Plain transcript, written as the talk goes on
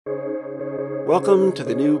Welcome to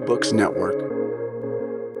the New Books Network.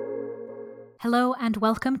 Hello and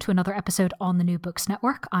welcome to another episode on the New Books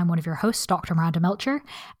Network. I'm one of your hosts, Dr. Miranda Melcher,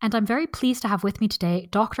 and I'm very pleased to have with me today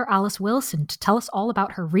Dr. Alice Wilson to tell us all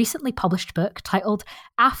about her recently published book titled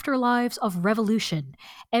Afterlives of Revolution,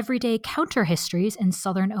 Everyday Counterhistories in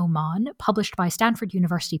Southern Oman, published by Stanford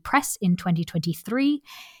University Press in 2023.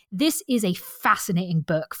 This is a fascinating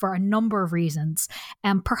book for a number of reasons,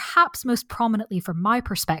 and perhaps most prominently from my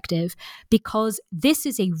perspective, because this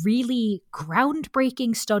is a really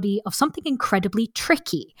groundbreaking study of something incredibly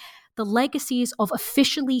tricky: the legacies of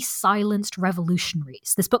officially silenced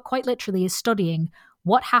revolutionaries. This book quite literally is studying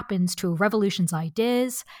what happens to a revolution's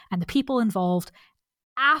ideas and the people involved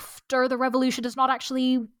after the revolution has not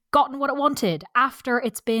actually gotten what it wanted, after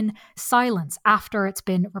it's been silenced, after it's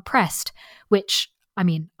been repressed, which, I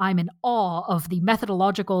mean, I'm in awe of the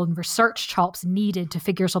methodological and research chops needed to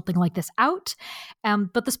figure something like this out.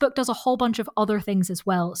 But this book does a whole bunch of other things as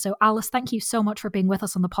well. So Alice, thank you so much for being with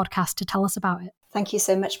us on the podcast to tell us about it. Thank you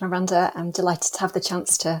so much, Miranda. I'm delighted to have the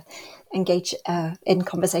chance to engage in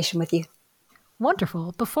conversation with you.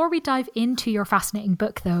 Wonderful. Before we dive into your fascinating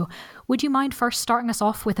book, though, would you mind first starting us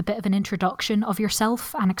off with a bit of an introduction of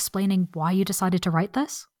yourself and explaining why you decided to write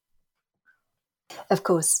this? Of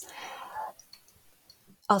course.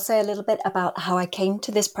 I'll say a little bit about how I came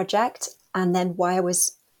to this project and then why I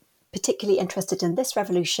was particularly interested in this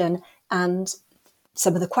revolution and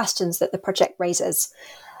some of the questions that the project raises.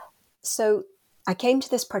 So I came to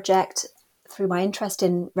this project through my interest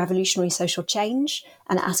in revolutionary social change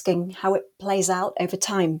and asking how it plays out over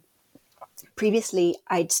time. Previously,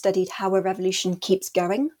 I'd studied how a revolution keeps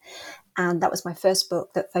going, and that was my first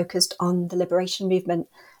book that focused on the liberation movement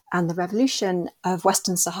and the revolution of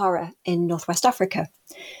Western Sahara in Northwest Africa.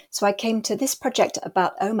 So I came to this project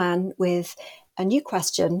about Oman with a new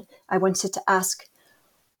question. I wanted to ask,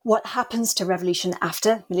 what happens to revolution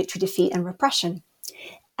after military defeat and repression?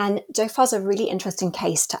 And Dauphin's a really interesting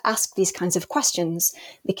case to ask these kinds of questions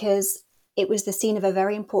because it was the scene of a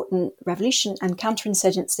very important revolution and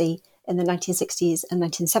counterinsurgency in the 1960s and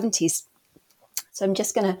 1970s. So I'm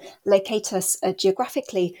just going to locate us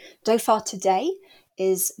geographically. Dauphin today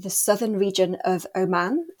is the southern region of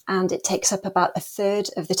Oman, and it takes up about a third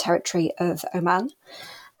of the territory of Oman.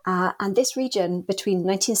 And this region, between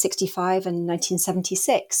 1965 and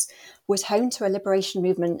 1976, was home to a liberation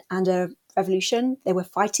movement and a revolution. They were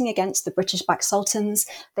fighting against the British-backed sultans.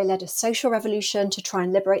 They led a social revolution to try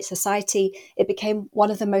and liberate society. It became one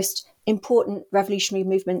of the most important revolutionary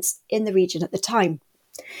movements in the region at the time.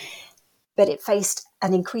 But it faced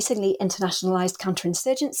an increasingly internationalized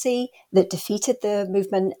counterinsurgency that defeated the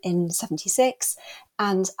movement in 76.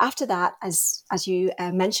 And after that, as you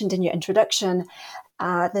mentioned in your introduction,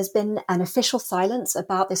 there's been an official silence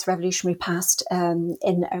about this revolutionary past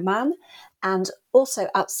in Oman. And also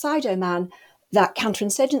outside Oman, that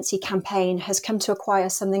counterinsurgency campaign has come to acquire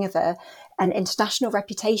something of an international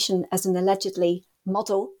reputation as an allegedly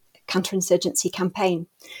model counterinsurgency campaign.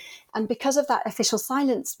 And because of that official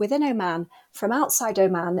silence within Oman, from outside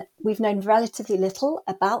Oman, we've known relatively little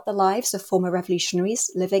about the lives of former revolutionaries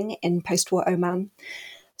living in post-war Oman.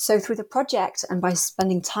 So through the project and by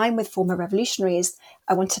spending time with former revolutionaries,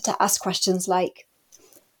 I wanted to ask questions like,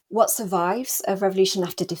 what survives of revolution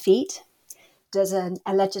after defeat? Does an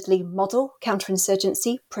allegedly model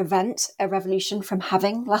counterinsurgency prevent a revolution from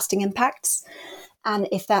having lasting impacts? And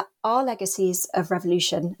if there are legacies of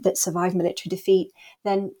revolution that survive military defeat,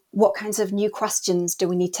 then what kinds of new questions do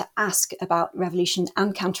we need to ask about revolution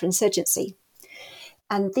and counterinsurgency?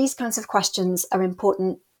 And these kinds of questions are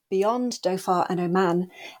important beyond Dauphin and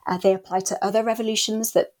Oman. They apply to other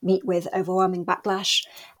revolutions that meet with overwhelming backlash.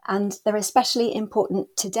 And they're especially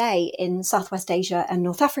important today in Southwest Asia and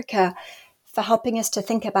North Africa, for helping us to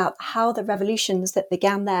think about how the revolutions that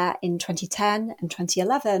began there in 2010 and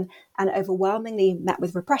 2011 and overwhelmingly met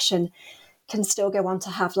with repression can still go on to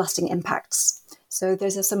have lasting impacts. So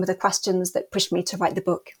those are some of the questions that pushed me to write the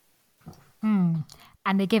book.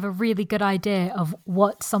 And they give a really good idea of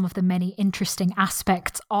what some of the many interesting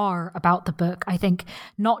aspects are about the book. I think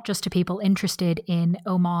not just to people interested in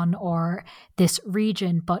Oman or this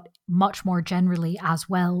region, but much more generally as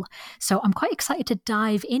well. So I'm quite excited to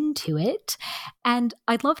dive into it. And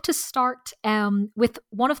I'd love to start with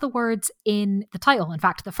one of the words in the title. In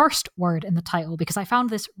fact, the first word in the title, because I found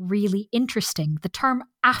this really interesting, the term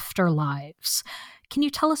afterlives. Can you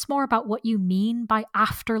tell us more about what you mean by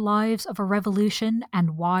afterlives of a revolution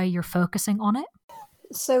and why you're focusing on it?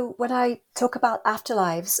 So when I talk about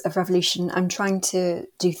afterlives of revolution, I'm trying to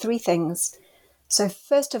do three things. So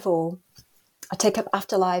first of all, I take up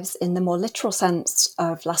afterlives in the more literal sense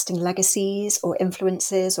of lasting legacies or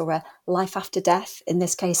influences, or a life after death, in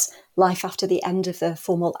this case, life after the end of the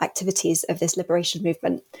formal activities of this liberation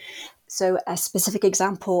movement. So a specific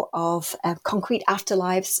example of concrete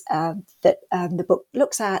afterlives that the book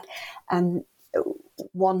looks at,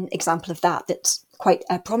 one example of that that's quite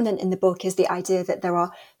prominent in the book is the idea that there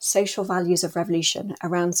are social values of revolution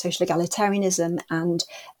around social egalitarianism and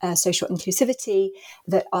social inclusivity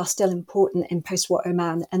that are still important in post-war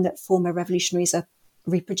Oman, and that former revolutionaries are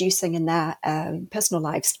reproducing in their personal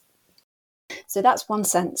lives. So that's one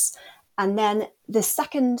sense. And then the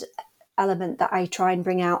second element that I try and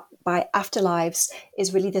bring out by afterlives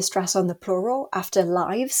is really the stress on the plural, after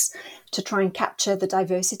lives, to try and capture the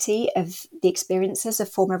diversity of the experiences of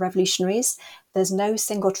former revolutionaries. There's no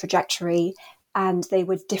single trajectory, and they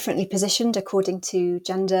were differently positioned according to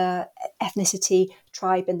gender, ethnicity,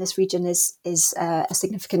 tribe in this region is a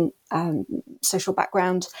significant social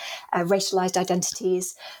background, racialized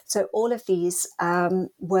identities. So all of these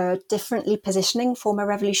were differently positioning former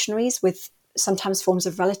revolutionaries with sometimes forms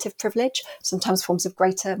of relative privilege, sometimes forms of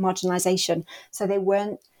greater marginalization. So they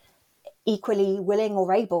weren't equally willing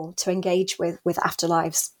or able to engage with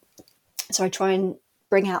afterlives. So I try and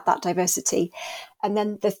bring out that diversity. And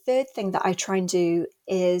then the third thing that I try and do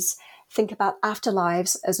is think about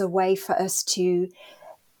afterlives as a way for us to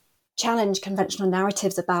challenge conventional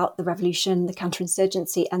narratives about the revolution, the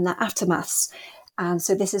counterinsurgency, and the aftermaths. And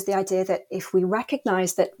so this is the idea that if we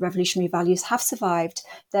recognize that revolutionary values have survived,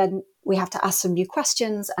 then we have to ask some new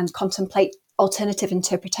questions and contemplate alternative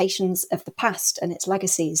interpretations of the past and its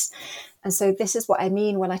legacies. And so this is what I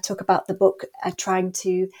mean when I talk about the book trying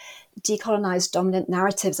to decolonize dominant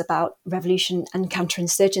narratives about revolution and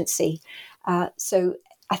counterinsurgency. So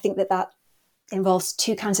I think that involves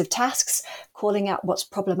two kinds of tasks: calling out what's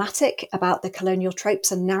problematic about the colonial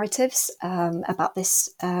tropes and narratives about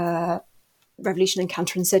this revolution and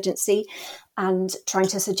counterinsurgency, and trying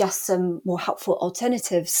to suggest some more helpful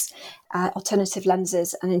alternatives, alternative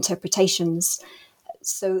lenses and interpretations.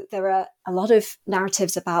 So there are a lot of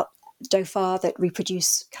narratives about Dhofar that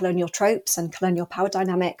reproduce colonial tropes and colonial power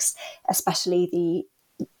dynamics, especially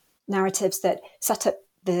the narratives that set up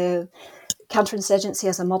the counterinsurgency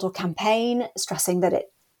as a model campaign, stressing that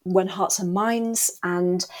it won hearts and minds,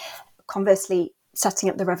 and conversely setting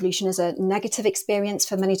up the revolution as a negative experience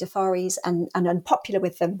for many Dhafaris and unpopular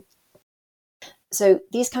with them. So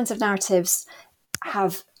these kinds of narratives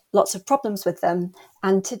have lots of problems with them.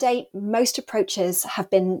 And to date, most approaches have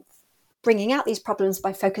been bringing out these problems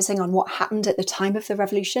by focusing on what happened at the time of the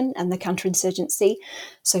revolution and the counterinsurgency.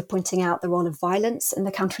 So pointing out the role of violence in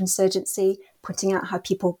the counterinsurgency, pointing out how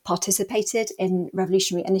people participated in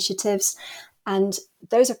revolutionary initiatives. And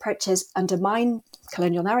those approaches undermine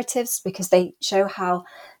colonial narratives because they show how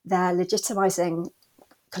they're legitimizing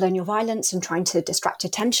colonial violence and trying to distract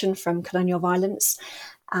attention from colonial violence.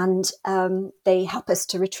 And they help us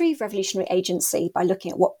to retrieve revolutionary agency by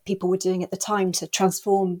looking at what people were doing at the time to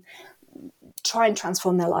try and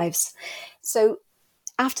transform their lives. So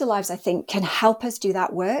Afterlives, I think, can help us do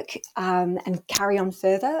that work and carry on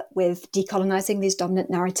further with decolonizing these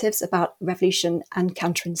dominant narratives about revolution and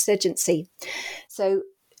counterinsurgency. So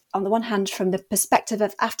on the one hand, from the perspective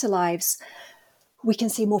of Afterlives, we can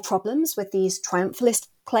see more problems with these triumphalist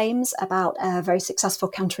claims about a very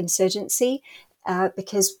successful counterinsurgency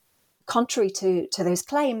because contrary to those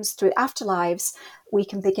claims, through Afterlives, we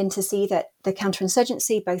can begin to see that the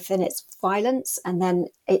counterinsurgency, both in its violence and then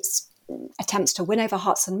its attempts to win over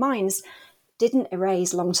hearts and minds, didn't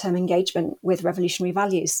erase long-term engagement with revolutionary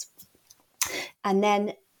values. And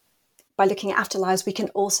then by looking at Afterlives, we can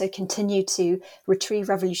also continue to retrieve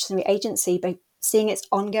revolutionary agency by seeing its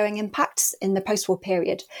ongoing impacts in the post-war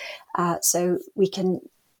period. So we can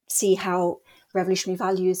see how revolutionary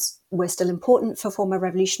values were still important for former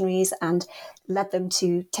revolutionaries and led them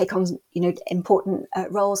to take on, important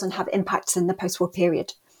roles and have impacts in the post-war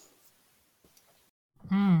period.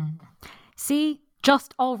 See,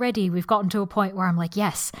 just already we've gotten to a point where I'm like,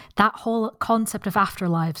 yes, that whole concept of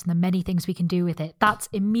afterlives and the many things we can do with it, that's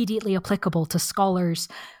immediately applicable to scholars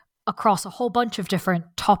across a whole bunch of different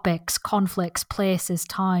topics, conflicts, places,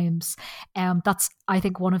 times. That's, I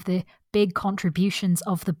think, one of the big contributions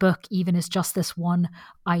of the book, even as just this one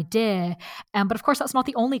idea. But of course, that's not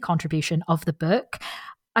the only contribution of the book.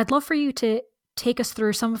 I'd love for you to take us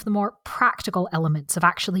through some of the more practical elements of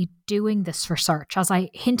actually doing this research. As I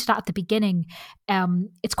hinted at the beginning,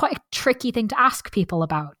 it's quite a tricky thing to ask people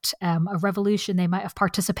about, a revolution they might have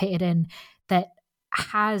participated in that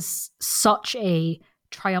has such a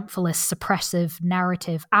triumphalist, suppressive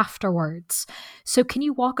narrative afterwards. So can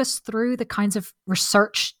you walk us through the kinds of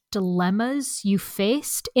research dilemmas you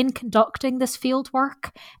faced in conducting this field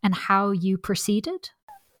work and how you proceeded?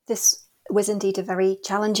 This was indeed a very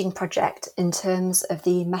challenging project in terms of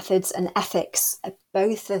the methods and ethics,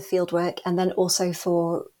 both the fieldwork and then also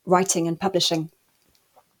for writing and publishing.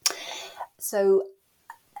 So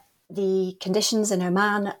the conditions in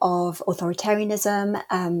Oman of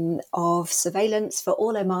authoritarianism, of surveillance for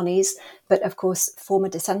all Omanis, but of course former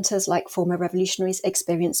dissenters like former revolutionaries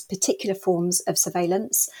experience particular forms of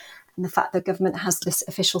surveillance. And the fact that government has this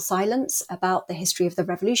official silence about the history of the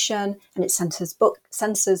revolution and it censors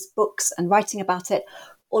books and writing about it,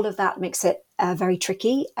 all of that makes it very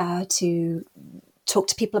tricky to talk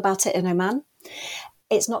to people about it in Oman.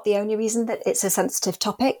 It's not the only reason that it's a sensitive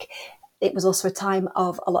topic. It was also a time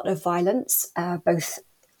of a lot of violence, both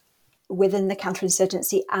within the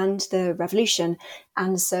counterinsurgency and the revolution.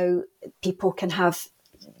 And so people can have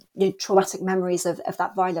traumatic memories of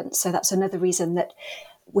that violence. So that's another reason that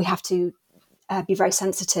we have to be very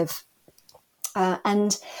sensitive.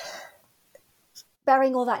 And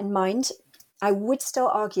bearing all that in mind, I would still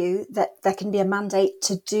argue that there can be a mandate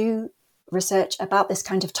to do research about this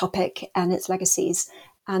kind of topic and its legacies.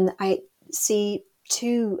 And I see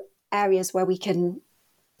two areas where we can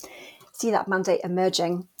see that mandate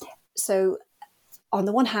emerging. So on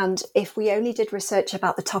the one hand, if we only did research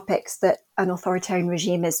about the topics that an authoritarian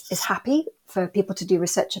regime is happy for people to do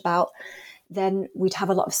research about, then we'd have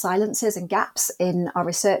a lot of silences and gaps in our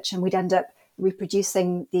research, and we'd end up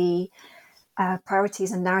reproducing the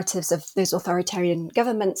priorities and narratives of those authoritarian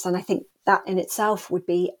governments. And I think that in itself would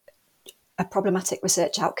be a problematic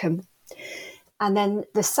research outcome. And then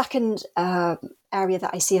the second area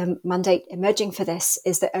that I see a mandate emerging for this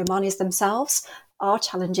is that Omanis themselves are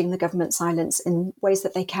challenging the government silence in ways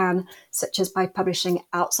that they can, such as by publishing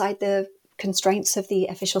outside the constraints of the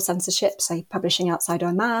official censorship, say publishing outside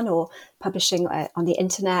Oman or publishing on the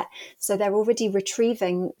internet. So they're already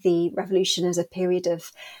retrieving the revolution as a period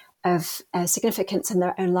of significance in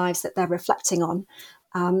their own lives that they're reflecting on.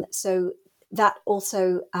 So that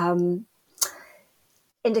also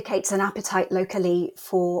indicates an appetite locally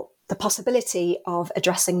for the possibility of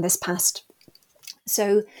addressing this past.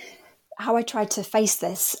 So how I tried to face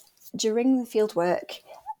this during the fieldwork,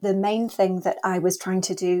 the main thing that I was trying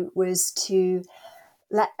to do was to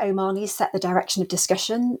let Omanis set the direction of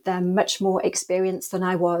discussion. They're much more experienced than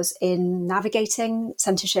I was in navigating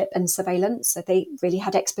censorship and surveillance. So they really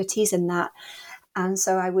had expertise in that. And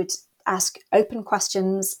so I would ask open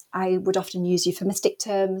questions. I would often use euphemistic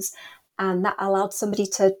terms, and that allowed somebody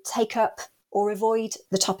to take up or avoid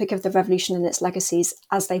the topic of the revolution and its legacies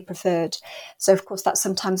as they preferred. So, of course, that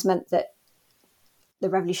sometimes meant that the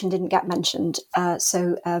revolution didn't get mentioned.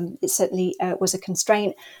 So it certainly was a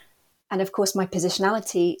constraint. And of course, my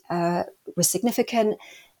positionality was significant.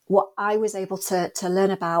 What I was able to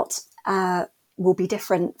learn about will be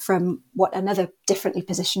different from what another differently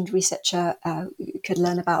positioned researcher could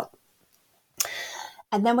learn about.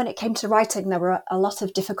 And then when it came to writing, there were a lot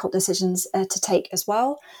of difficult decisions to take as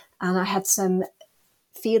well. And I had some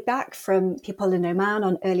feedback from people in Oman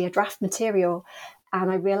on earlier draft material.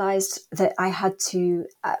 And I realized that I had to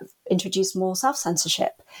introduce more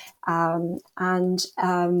self-censorship.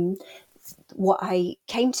 What I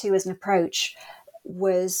came to as an approach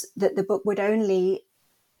was that the book would only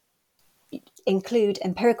include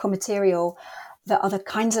empirical material that are the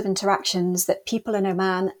kinds of interactions that people in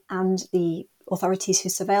Oman and the authorities who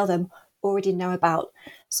surveil them already know about.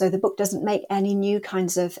 So the book doesn't make any new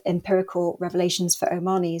kinds of empirical revelations for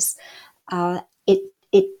Omanis.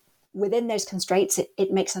 Within those constraints,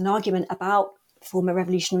 it makes an argument about former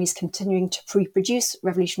revolutionaries continuing to reproduce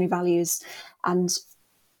revolutionary values and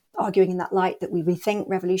arguing in that light that we rethink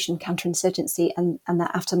revolution, counterinsurgency and their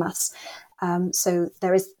aftermaths. So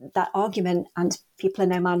there is that argument, and people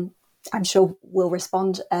in Oman, I'm sure, will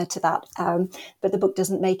respond to that. But the book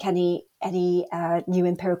doesn't make any new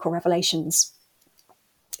empirical revelations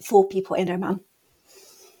for people in Oman.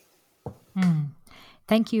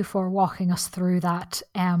 Thank you for walking us through that.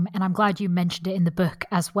 And I'm glad you mentioned it in the book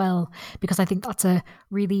as well, because I think that's a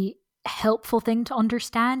really helpful thing to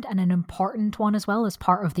understand and an important one as well as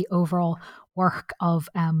part of the overall work of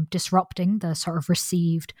disrupting the sort of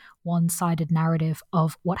received one-sided narrative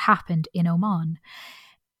of what happened in Oman.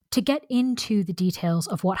 To get into the details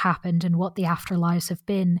of what happened and what the afterlives have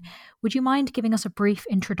been, would you mind giving us a brief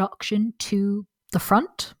introduction to the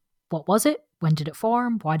Front? What was it? When did it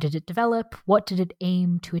form? Why did it develop? What did it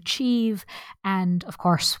aim to achieve? And, of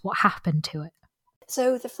course, what happened to it?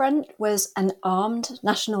 So the Front was an armed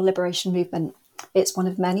national liberation movement. It's one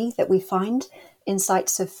of many that we find in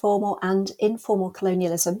sites of formal and informal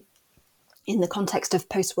colonialism in the context of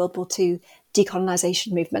post-World War II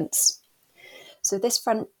decolonisation movements. So this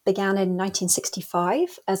front began in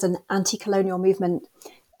 1965 as an anti-colonial movement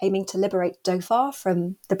aiming to liberate Dhofar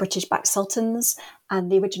from the British-backed sultans,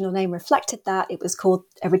 and the original name reflected that. It was called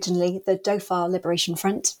originally the Dhofar Liberation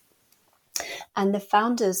Front. And the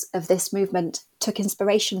founders of this movement took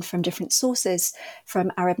inspiration from different sources,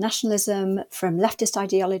 from Arab nationalism, from leftist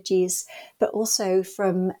ideologies, but also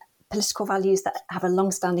from political values that have a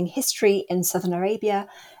long-standing history in southern Arabia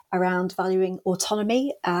around valuing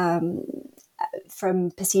autonomy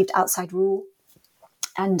from perceived outside rule.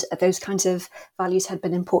 And those kinds of values had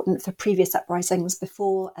been important for previous uprisings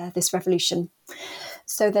before this revolution.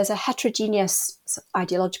 So there's a heterogeneous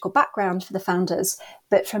ideological background for the founders,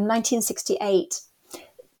 but from 1968,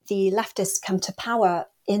 the leftists come to power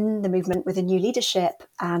in the movement with a new leadership,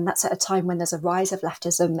 and that's at a time when there's a rise of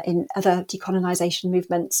leftism in other decolonisation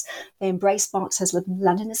movements. They embrace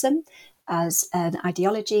Marxism-Leninism as an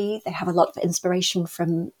ideology. They have a lot of inspiration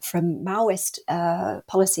from Maoist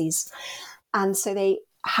policies. And so they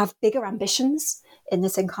have bigger ambitions in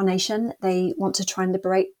this incarnation. They want to try and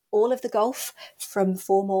liberate all of the Gulf from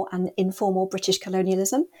formal and informal British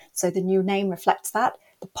colonialism. So the new name reflects that,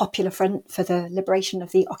 the Popular Front for the Liberation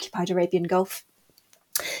of the Occupied Arabian Gulf.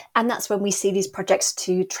 And that's when we see these projects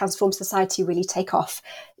to transform society really take off,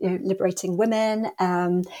 liberating women,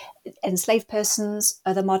 enslaved persons,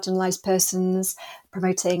 other marginalised persons,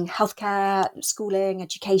 promoting healthcare, schooling,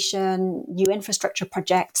 education, new infrastructure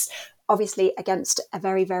projects, obviously against a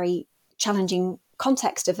very, very challenging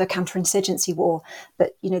context of the counterinsurgency war.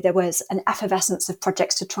 But, there was an effervescence of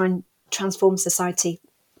projects to try and transform society.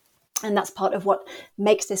 And that's part of what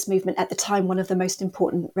makes this movement at the time one of the most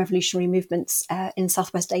important revolutionary movements in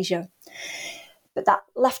Southwest Asia. But that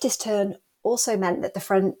leftist turn also meant that the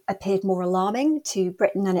front appeared more alarming to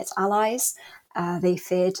Britain and its allies. They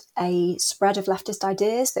feared a spread of leftist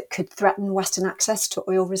ideas that could threaten Western access to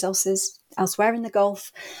oil resources elsewhere in the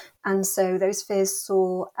Gulf. And so those fears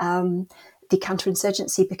saw the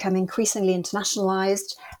counterinsurgency become increasingly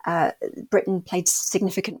internationalized. Britain played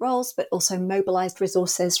significant roles, but also mobilized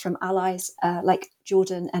resources from allies like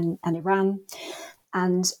Jordan and Iran.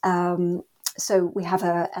 And so we have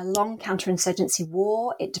a long counterinsurgency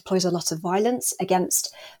war. It deploys a lot of violence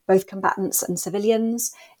against both combatants and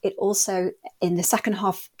civilians. It also, in the second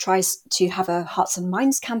half, tries to have a hearts and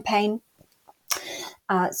minds campaign.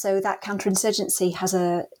 So that counterinsurgency has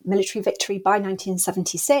a military victory by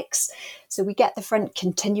 1976. So we get the front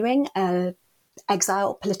continuing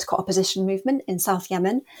exile political opposition movement in South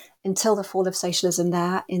Yemen until the fall of socialism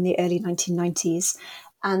there in the early 1990s.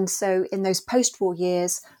 And so in those post-war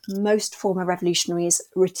years, most former revolutionaries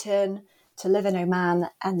return to live in Oman,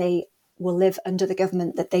 and they will live under the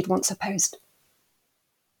government that they'd once opposed.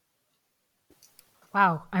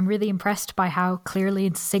 Wow, I'm really impressed by how clearly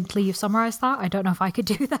and succinctly you've summarised that. I don't know if I could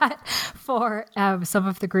do that for some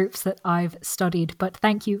of the groups that I've studied, but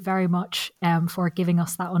thank you very much for giving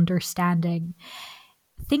us that understanding.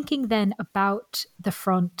 Thinking then about the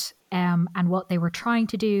front and what they were trying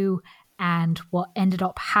to do and what ended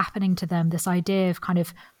up happening to them, this idea of kind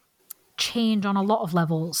of change on a lot of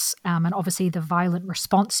levels, and obviously the violent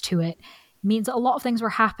response to it, means that a lot of things were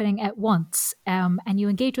happening at once. And you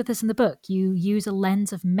engage with this in the book. You use a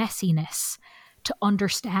lens of messiness to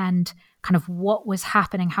understand kind of what was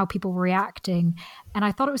happening, how people were reacting. And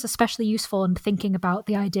I thought it was especially useful in thinking about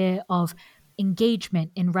the idea of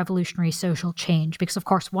engagement in revolutionary social change, because of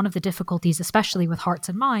course one of the difficulties, especially with Hearts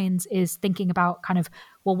and Minds, is thinking about kind of,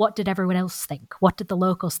 well, what did everyone else think? What did the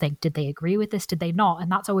locals think? Did they agree with this? Did they not?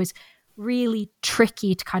 And that's always really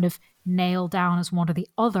tricky to kind of nail down as one or the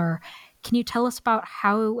other. Can you tell us about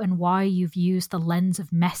how and why you've used the lens of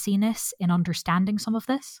messiness in understanding some of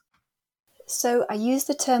this? So I use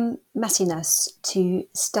the term messiness to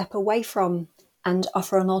step away from and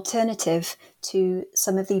offer an alternative to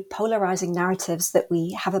some of the polarizing narratives that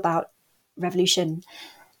we have about revolution.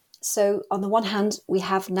 So on the one hand, we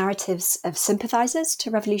have narratives of sympathizers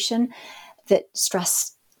to revolution that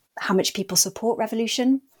stress how much people support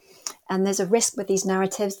revolution. And there's a risk with these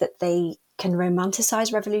narratives that they can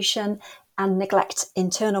romanticize revolution and neglect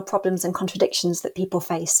internal problems and contradictions that people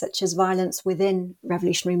face, such as violence within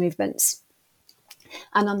revolutionary movements.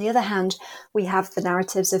 And on the other hand, we have the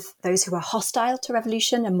narratives of those who are hostile to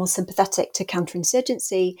revolution and more sympathetic to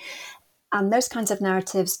counterinsurgency. And those kinds of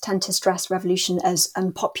narratives tend to stress revolution as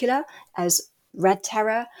unpopular, as red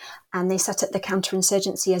terror, and they set up the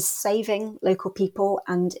counterinsurgency as saving local people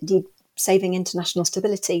and indeed saving international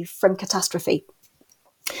stability from catastrophe.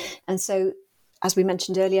 And so, as we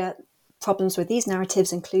mentioned earlier, problems with these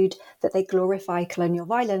narratives include that they glorify colonial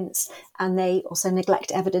violence, and they also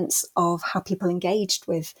neglect evidence of how people engaged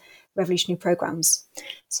with revolutionary programs.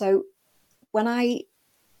 So when I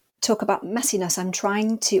talk about messiness, I'm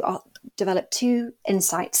trying to develop two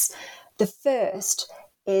insights. The first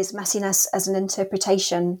is messiness as an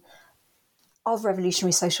interpretation of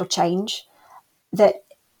revolutionary social change that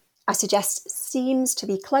I suggest seems to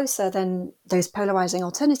be closer than those polarizing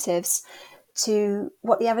alternatives to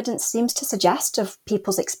what the evidence seems to suggest of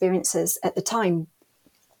people's experiences at the time.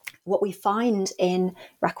 What we find in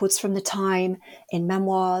records from the time, in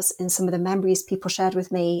memoirs, in some of the memories people shared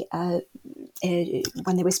with me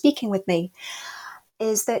when they were speaking with me,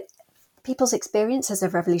 is that people's experiences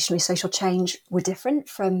of revolutionary social change were different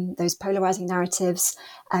from those polarizing narratives.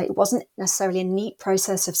 It wasn't necessarily a neat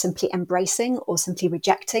process of simply embracing or simply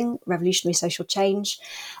rejecting revolutionary social change,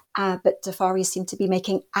 but Dafaris seemed to be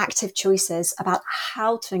making active choices about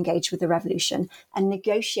how to engage with the revolution and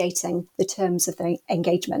negotiating the terms of the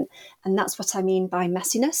engagement. And that's what I mean by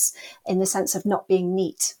messiness, in the sense of not being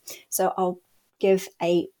neat. So I'll give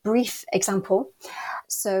a brief example.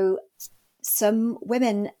 So some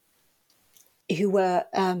women who were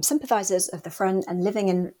sympathizers of the front and living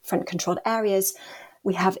in front-controlled areas,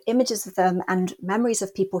 we have images of them and memories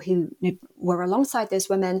of people who were alongside those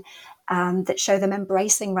women that show them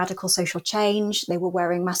embracing radical social change. They were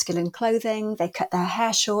wearing masculine clothing, they cut their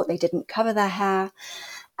hair short, they didn't cover their hair.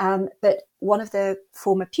 But one of the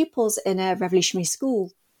former pupils in a revolutionary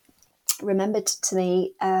school remembered to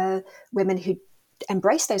me women who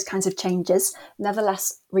embrace those kinds of changes,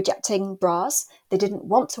 nevertheless rejecting bras. They didn't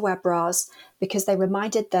want to wear bras because they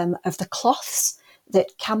reminded them of the cloths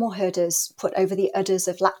that camel herders put over the udders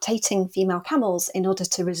of lactating female camels in order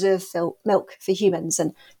to reserve milk for humans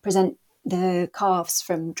and prevent the calves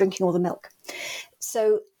from drinking all the milk.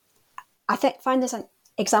 So I find this an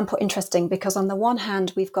example interesting because on the one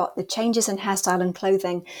hand, we've got the changes in hairstyle and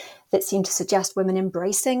clothing that seem to suggest women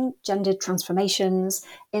embracing gendered transformations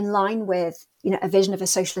in line with a vision of a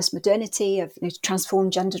socialist modernity, of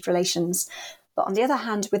transformed gendered relations. But on the other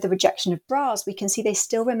hand, with the rejection of bras, we can see they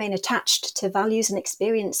still remain attached to values and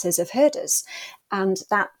experiences of herders. And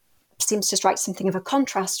that seems to strike something of a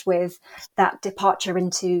contrast with that departure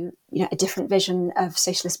into a different vision of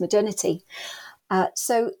socialist modernity.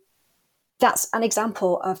 So that's an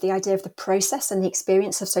example of the idea of the process and the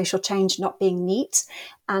experience of social change not being neat.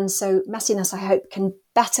 And so messiness, I hope, can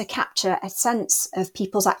better capture a sense of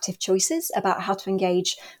people's active choices about how to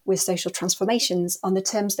engage with social transformations on the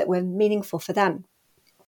terms that were meaningful for them.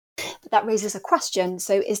 But that raises a question.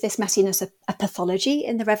 So is this messiness a pathology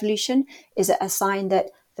in the revolution? Is it a sign that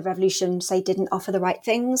the revolution, say, didn't offer the right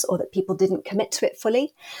things or that people didn't commit to it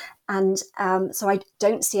fully? And so I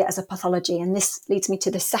don't see it as a pathology. And this leads me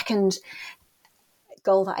to the second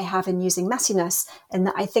goal that I have in using messiness, in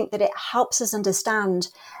that I think that it helps us understand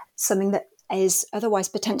something that is otherwise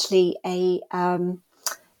potentially a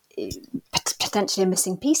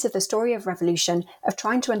missing piece of the story of revolution, of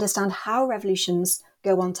trying to understand how revolutions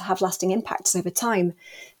go on to have lasting impacts over time.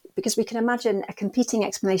 Because we can imagine a competing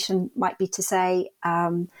explanation might be to say,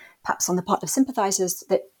 perhaps on the part of sympathizers,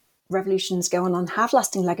 that revolutions go on and have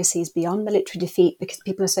lasting legacies beyond military defeat because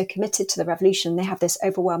people are so committed to the revolution, they have this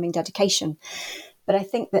overwhelming dedication. But I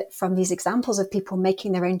think that from these examples of people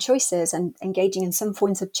making their own choices and engaging in some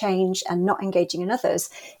forms of change and not engaging in others,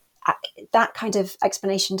 that kind of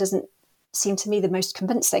explanation doesn't seem to me the most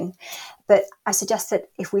convincing. But I suggest that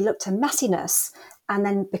if we look to messiness, and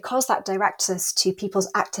then because that directs us to people's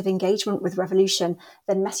active engagement with revolution,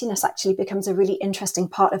 then messiness actually becomes a really interesting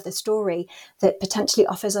part of the story that potentially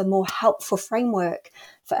offers a more helpful framework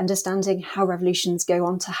for understanding how revolutions go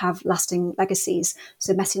on to have lasting legacies.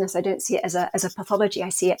 So messiness, I don't see it as a pathology. I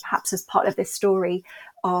see it perhaps as part of this story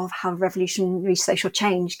of how revolutionary social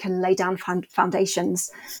change can lay down foundations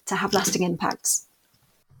to have lasting impacts.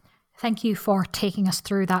 Thank you for taking us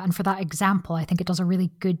through that and for that example. I think it does a really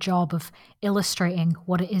good job of illustrating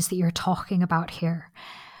what it is that you're talking about here.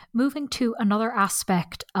 Moving to another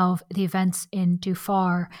aspect of the events in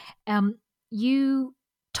Dhofar, you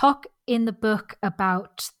talk in the book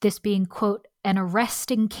about this being, quote, an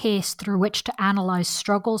arresting case through which to analyse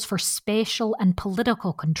struggles for spatial and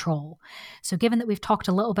political control. So given that we've talked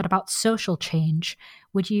a little bit about social change,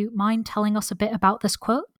 would you mind telling us a bit about this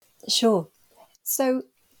quote? Sure. So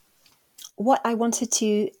what I wanted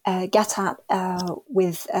to get at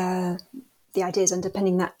with the ideas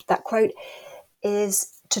underpinning that quote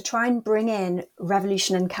is to try and bring in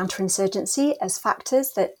revolution and counterinsurgency as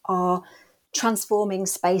factors that are transforming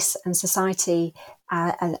space and society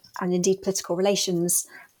and indeed political relations.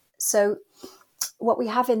 So what we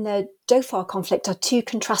have in the Dhofar conflict are two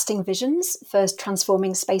contrasting visions. First,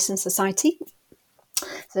 transforming space and society,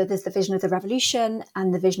 So there's the vision of the revolution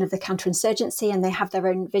and the vision of the counterinsurgency, and they have their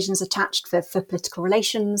own visions attached for political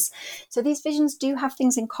relations. So these visions do have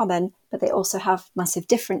things in common, but they also have massive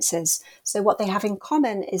differences. So what they have in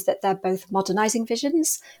common is that they're both modernizing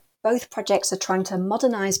visions. Both projects are trying to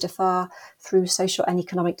modernize Dhofar through social and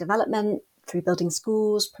economic development, through building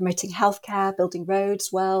schools, promoting healthcare, building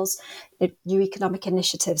roads, wells, new economic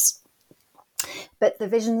initiatives. But the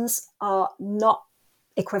visions are not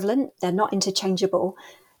equivalent, they're not interchangeable.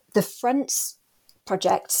 The front's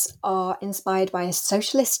projects are inspired by a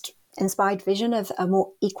socialist inspired vision of a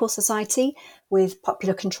more equal society with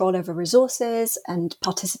popular control over resources and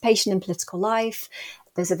participation in political life.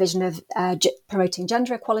 There's a vision of promoting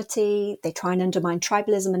gender equality. They try and undermine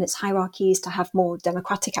tribalism and its hierarchies to have more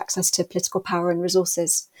democratic access to political power and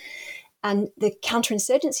resources. And the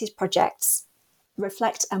counterinsurgencies projects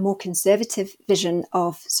reflect a more conservative vision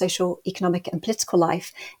of social, economic, and political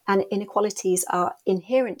life, and inequalities are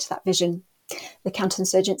inherent to that vision. The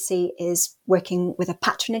counterinsurgency is working with a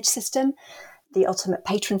patronage system. The ultimate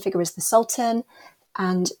patron figure is the Sultan,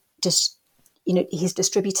 and he's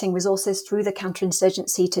distributing resources through the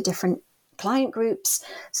counterinsurgency to different client groups.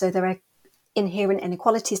 So there are inherent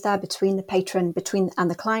inequalities there between the patron,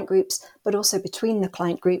 and the client groups, but also between the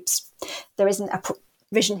client groups. There isn't a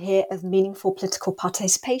vision here of meaningful political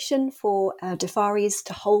participation for Dhafaris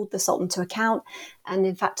to hold the Sultan to account. And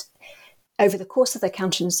in fact, over the course of the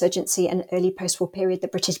counterinsurgency and early post-war period, the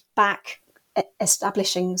British back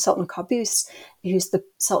establishing Sultan Qaboos, who's the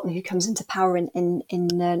Sultan who comes into power in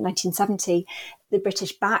 1970. The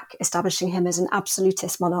British back establishing him as an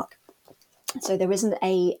absolutist monarch. So there isn't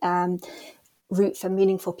a route for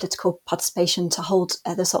meaningful political participation to hold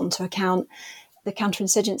the Sultan to account. The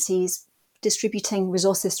counterinsurgencies distributing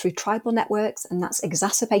resources through tribal networks, and that's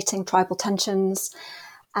exacerbating tribal tensions.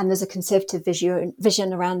 And there's a conservative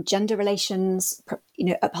vision around gender relations,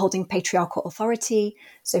 upholding patriarchal authority.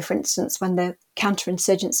 So, for instance, when the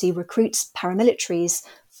counterinsurgency recruits paramilitaries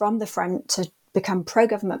from the front to become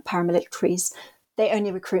pro-government paramilitaries, they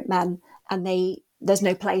only recruit men, and there's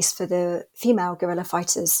no place for the female guerrilla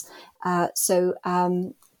fighters. So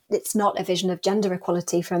it's not a vision of gender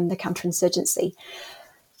equality from the counterinsurgency.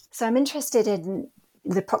 So I'm interested in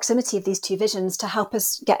the proximity of these two visions to help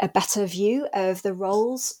us get a better view of the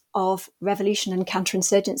roles of revolution and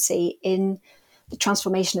counterinsurgency in the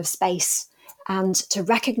transformation of space, and to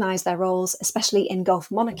recognize their roles, especially in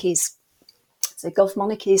Gulf monarchies. So Gulf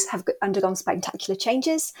monarchies have undergone spectacular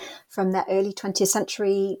changes from their early 20th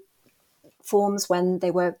century forms, when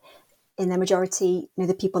they were, in their majority,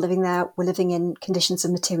 the people living there were living in conditions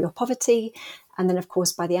of material poverty. And then, of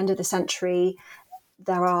course, by the end of the century,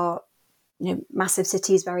 there are massive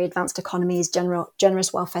cities, very advanced economies,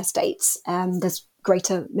 generous welfare states. There's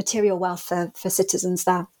greater material wealth for citizens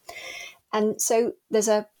there. And so there's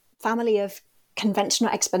a family of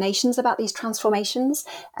conventional explanations about these transformations,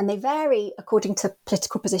 and they vary according to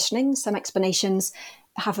political positioning. Some explanations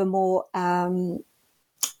have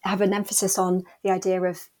have an emphasis on the idea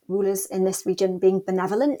of rulers in this region being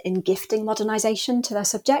benevolent in gifting modernization to their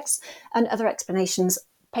subjects, and other explanations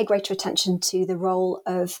pay greater attention to the role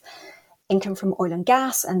of income from oil and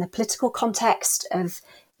gas and the political context of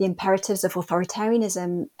the imperatives of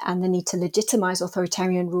authoritarianism and the need to legitimize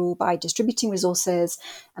authoritarian rule by distributing resources,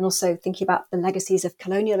 and also thinking about the legacies of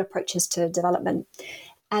colonial approaches to development.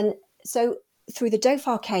 And so through the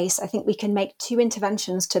Dhofar case, I think we can make two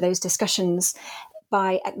interventions to those discussions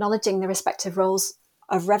by acknowledging the respective roles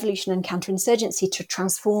of revolution and counterinsurgency to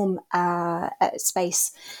transform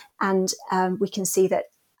space. And we can see that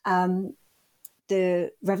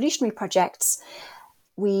the revolutionary projects,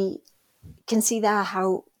 we can see there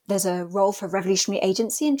how there's a role for revolutionary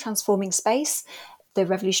agency in transforming space. The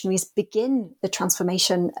revolutionaries begin the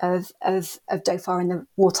transformation of Dhofar in the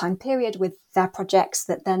wartime period with their projects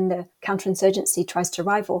that then the counterinsurgency tries to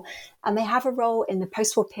rival. And they have a role in the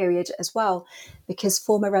post-war period as well, because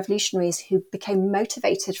former revolutionaries who became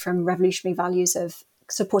motivated from revolutionary values of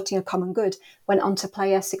supporting a common good went on to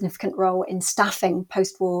play a significant role in staffing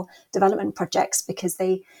post-war development projects, because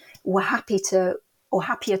they were happier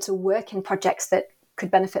to work in projects that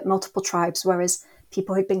could benefit multiple tribes, whereas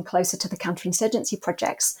people who'd been closer to the counterinsurgency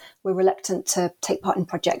projects were reluctant to take part in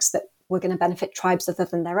projects that were going to benefit tribes other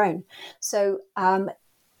than their own. So on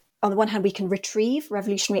the one hand, we can retrieve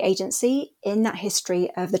revolutionary agency in that history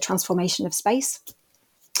of the transformation of space,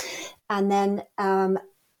 and then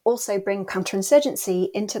also bring counterinsurgency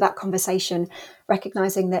into that conversation,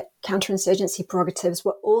 recognizing that counterinsurgency prerogatives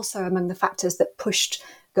were also among the factors that pushed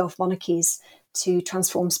Gulf monarchies to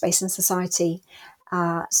transform space and society.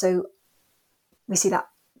 So we see that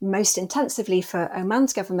most intensively for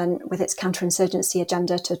Oman's government with its counterinsurgency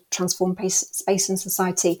agenda to transform space and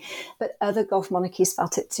society. But other Gulf monarchies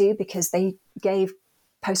felt it too, because they gave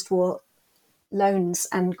post-war loans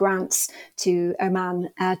and grants to Oman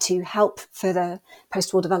to help further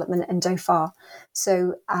post-war development in Dhofar.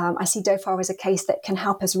 So I see Dhofar as a case that can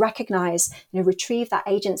help us recognize, retrieve that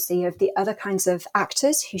agency of the other kinds of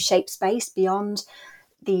actors who shape space beyond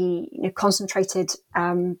the concentrated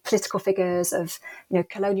political figures of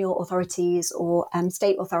colonial authorities or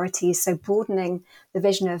state authorities. So broadening the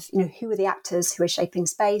vision of who are the actors who are shaping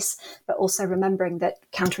space, but also remembering that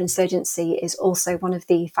counterinsurgency is also one of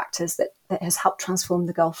the factors that has helped transform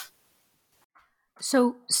the Gulf.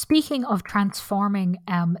 So speaking of transforming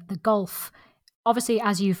the Gulf, obviously,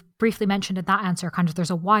 as you've briefly mentioned in that answer, kind of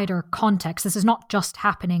there's a wider context. This is not just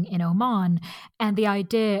happening in Oman, and the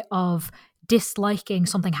idea of disliking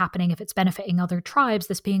something happening if it's benefiting other tribes,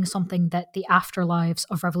 this being something that the afterlives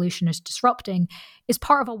of revolution is disrupting, is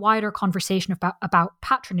part of a wider conversation about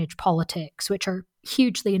patronage politics, which are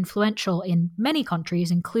hugely influential in many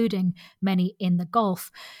countries, including many in the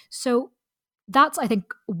Gulf. So that's, I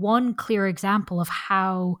think, one clear example of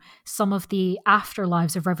how some of the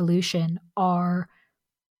afterlives of revolution are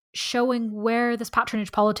showing where this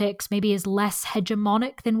patronage politics maybe is less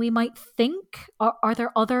hegemonic than we might think. Are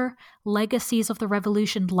there other legacies of the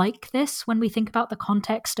revolution like this when we think about the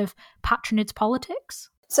context of patronage politics?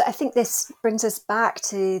 So I think this brings us back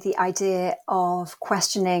to the idea of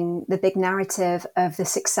questioning the big narrative of the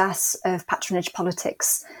success of patronage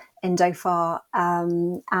politics in Dhofar,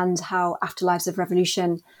 and how Afterlives of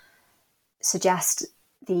Revolution suggest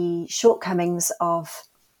the shortcomings of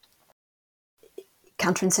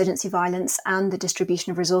counterinsurgency violence and the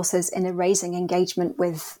distribution of resources in erasing engagement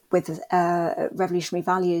with revolutionary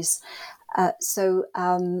values. So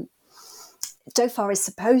Dhofar is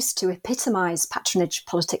supposed to epitomise patronage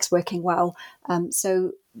politics working well. That's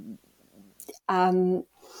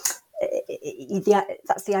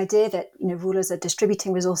the idea that rulers are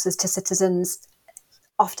distributing resources to citizens,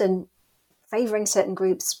 often favouring certain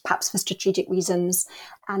groups, perhaps for strategic reasons,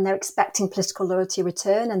 and they're expecting political loyalty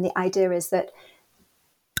return. And the idea is that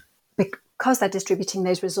because they're distributing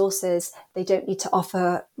those resources, they don't need to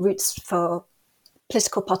offer routes for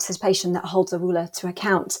political participation that holds a ruler to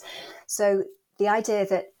account. So the idea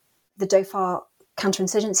that the Dhofar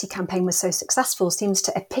counterinsurgency campaign was so successful seems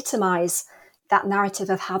to epitomise that narrative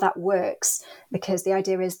of how that works, because the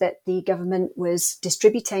idea is that the government was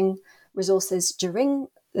distributing resources during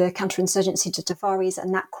the counterinsurgency to Dhafaris,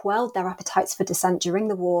 and that quelled their appetites for dissent during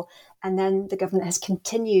the war. And then the government has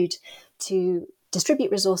continued to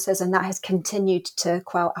distribute resources, and that has continued to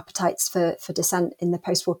quell appetites for dissent in the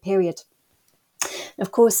post-war period. And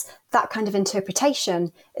of course, that kind of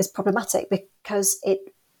interpretation is problematic because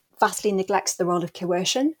it vastly neglects the role of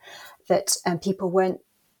coercion, that people weren't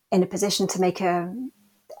in a position to make a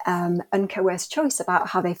uncoerced choice about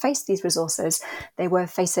how they faced these resources. They were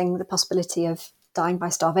facing the possibility of dying by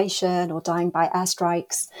starvation or dying by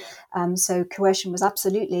airstrikes. So coercion was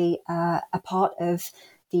absolutely a part of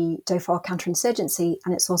the Dhofar counterinsurgency,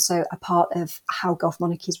 and it's also a part of how Gulf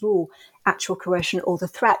monarchies rule, actual coercion or the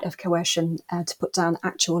threat of coercion to put down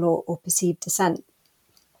actual or perceived dissent.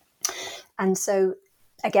 And so,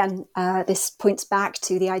 again, this points back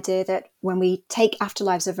to the idea that when we take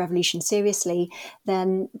Afterlives of Revolution seriously,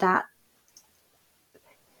 then that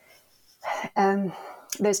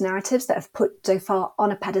those narratives that have put Dhofar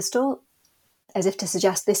on a pedestal, as if to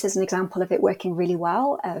suggest this is an example of it working really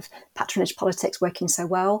well, of patronage politics working so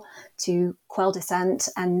well to quell dissent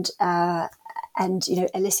and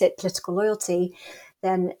elicit political loyalty,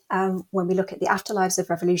 then when we look at the Afterlives of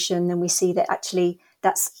Revolution, then we see that actually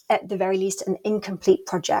that's at the very least an incomplete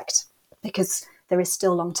project, because there is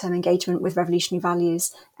still long-term engagement with revolutionary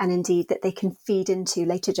values, and indeed that they can feed into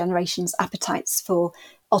later generations' appetites for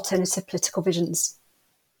alternative political visions.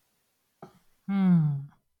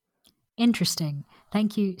 Interesting.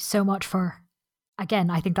 Thank you so much for, again,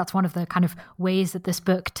 I think that's one of the kind of ways that this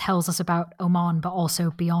book tells us about Oman, but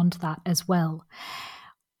also beyond that as well.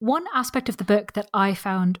 One aspect of the book that I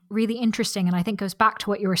found really interesting, and I think goes back to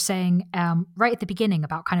what you were saying right at the beginning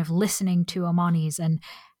about kind of listening to Omanis and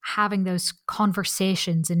having those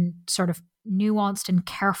conversations in sort of nuanced and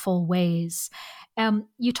careful ways.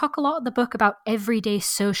 You talk a lot in the book about everyday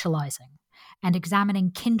socializing and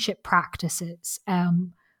examining kinship practices.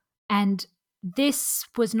 And this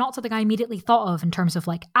was not something I immediately thought of in terms of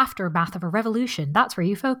like aftermath of a revolution. That's where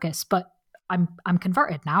you focus. But I'm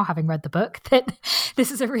converted now, having read the book, that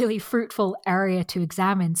this is a really fruitful area to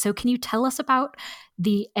examine. So can you tell us about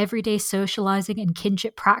the everyday socializing and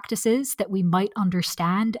kinship practices that we might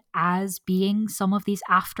understand as being some of these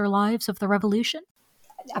afterlives of the revolution?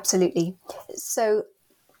 Absolutely. So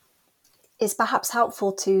it's perhaps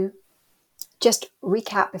helpful to just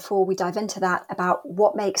recap before we dive into that about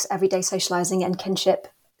what makes everyday socializing and kinship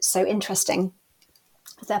so interesting.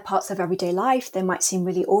 They're parts of everyday life. They might seem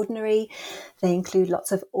really ordinary. They include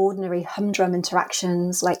lots of ordinary humdrum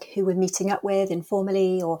interactions, like who we're meeting up with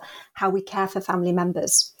informally or how we care for family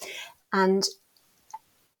members. And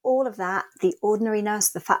all of that, the ordinariness,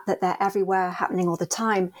 the fact that they're everywhere, happening all the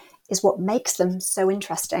time, is what makes them so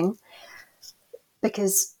interesting.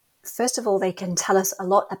 Because first of all, they can tell us a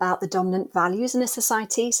lot about the dominant values in a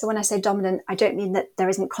society. So when I say dominant, I don't mean that there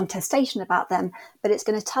isn't contestation about them, but it's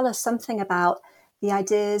going to tell us something about the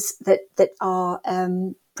ideas that are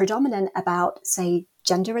predominant about, say,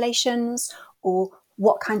 gender relations, or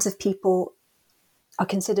what kinds of people are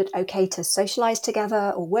considered okay to socialize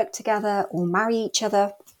together or work together or marry each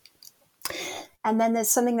other. And then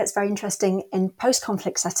there's something that's very interesting in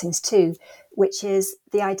post-conflict settings too, which is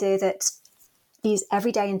the idea that these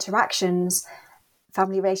everyday interactions,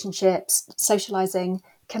 family relationships, socializing,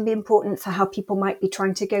 can be important for how people might be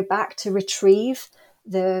trying to go back to retrieve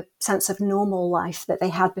the sense of normal life that they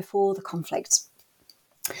had before the conflict.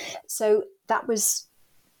 So those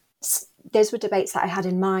were debates that I had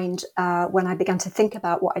in mind when I began to think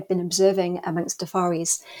about what I'd been observing amongst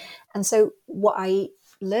Dafaris. And so what I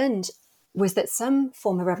learned was that some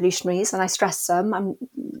former revolutionaries, and I stress some, I'm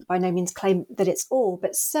by no means claim that it's all,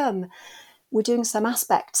 but some were doing some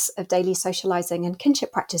aspects of daily socializing and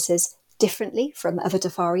kinship practices differently from other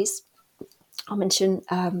Dafaris. I'll mention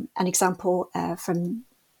an example from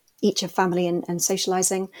each of family and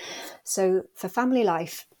socializing. So for family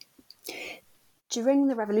life, during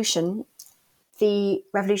the revolution,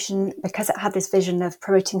 because it had this vision of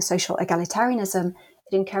promoting social egalitarianism,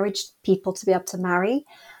 it encouraged people to be able to marry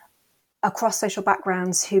across social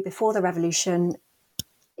backgrounds who before the revolution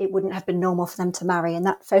it wouldn't have been normal for them to marry. And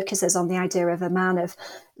that focuses on the idea of a man of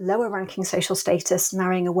lower ranking social status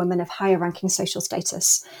marrying a woman of higher ranking social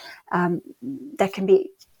status. There can be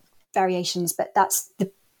variations, but that's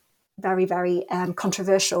the very, very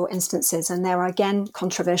controversial instances. And there are, again,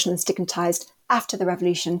 controversial and stigmatized after the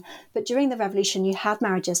revolution. But during the revolution, you had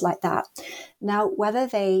marriages like that. Now, whether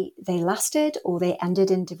they lasted or they ended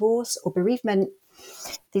in divorce or bereavement,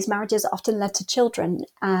 these marriages often led to children.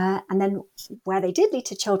 And then where they did lead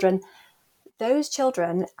to children, those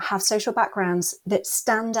children have social backgrounds that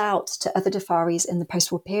stand out to other Dafaris in the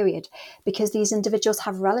post-war period, because these individuals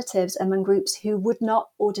have relatives among groups who would not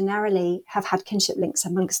ordinarily have had kinship links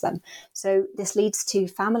amongst them. So this leads to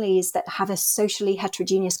families that have a socially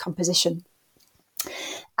heterogeneous composition.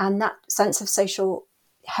 And that sense of social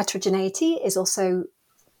heterogeneity is also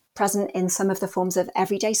present in some of the forms of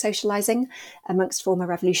everyday socializing amongst former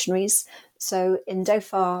revolutionaries. So in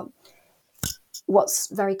Dhofar, what's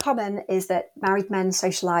very common is that married men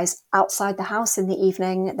socialize outside the house in the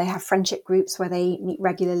evening. They have friendship groups where they meet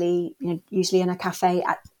regularly, usually in a cafe.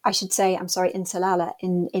 In Salalah,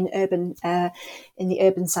 in the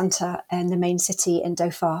urban centre in the main city in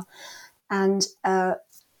Dhofar. And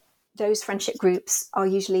those friendship groups are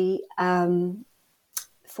usually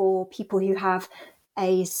for people who have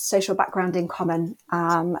a social background in common.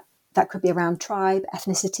 That could be around tribe,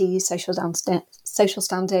 ethnicity, social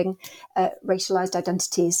standing, racialized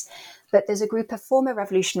identities. But there's a group of former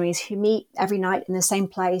revolutionaries who meet every night in the same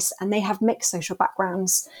place, and they have mixed social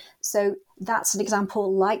backgrounds. So that's an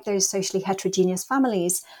example, like those socially heterogeneous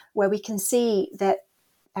families, where we can see that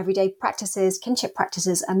everyday practices, kinship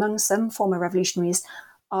practices among some former revolutionaries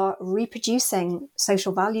are reproducing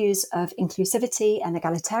social values of inclusivity and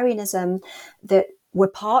egalitarianism that were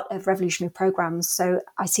part of revolutionary programs. So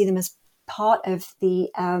I see them as part of the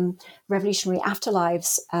revolutionary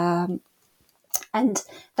afterlives. And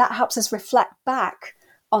that helps us reflect back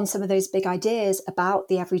on some of those big ideas about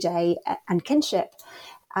the everyday and kinship,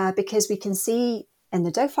 because we can see in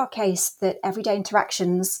the Dhofar case that everyday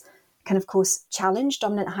interactions can, of course, challenge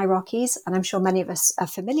dominant hierarchies. And I'm sure many of us are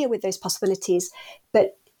familiar with those possibilities.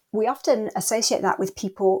 But we often associate that with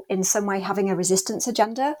people in some way having a resistance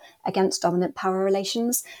agenda against dominant power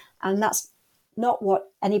relations. And that's not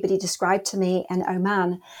what anybody described to me in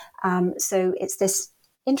Oman. So it's this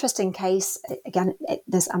interesting case. Again,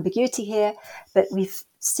 there's ambiguity here, but we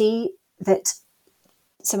see that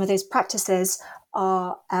some of those practices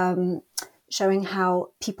are showing how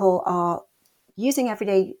people are using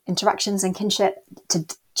everyday interactions and kinship to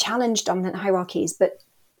challenge dominant hierarchies, but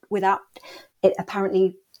without it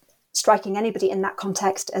apparently striking anybody in that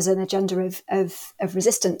context as an agenda of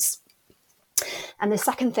resistance. And the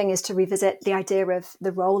second thing is to revisit the idea of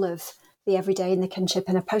the role of the everyday and the kinship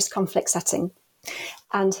in a post-conflict setting.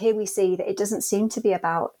 And here we see that it doesn't seem to be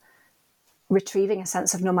about retrieving a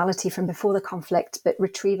sense of normality from before the conflict, but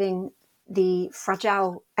retrieving the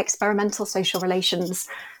fragile experimental social relations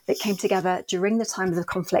that came together during the time of the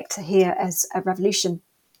conflict here as a revolution.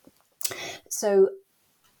 So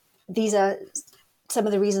these are some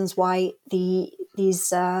of the reasons why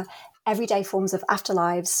these everyday forms of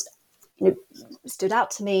Afterlives stood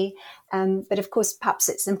out to me. But of course, perhaps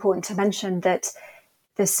it's important to mention that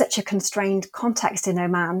there's such a constrained context in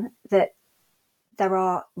Oman that there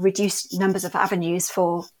are reduced numbers of avenues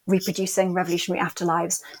for reproducing revolutionary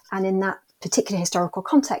afterlives. And in that particular historical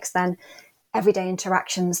context, then, everyday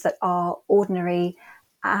interactions that are ordinary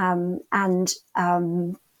and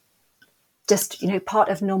just, part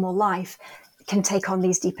of normal life can take on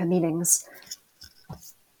these deeper meanings.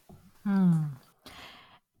 I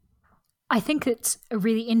think it's a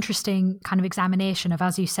really interesting kind of examination of,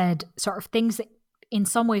 as you said, sort of things that in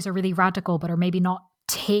some ways are really radical, but are maybe not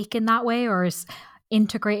taken that way or is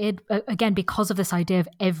integrated, again, because of this idea of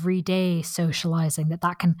everyday socializing,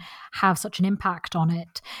 that can have such an impact on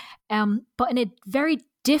it. But in a very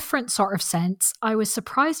different sort of sense, I was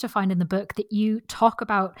surprised to find in the book that you talk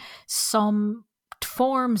about some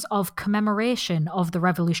forms of commemoration of the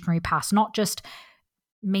revolutionary past, not just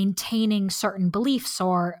maintaining certain beliefs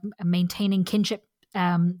or maintaining kinship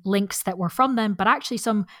links that were from them, but actually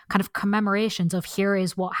some kind of commemorations of here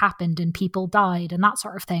is what happened and people died and that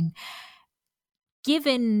sort of thing.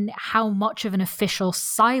 Given how much of an official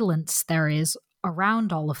silence there is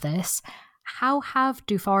around all of this, how have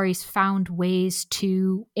Dufaris found ways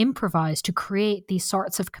to improvise, to create these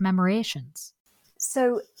sorts of commemorations?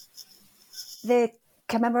 So the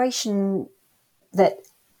commemoration that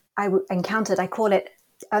I encountered, I call it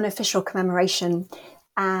unofficial commemoration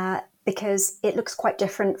because it looks quite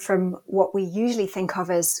different from what we usually think of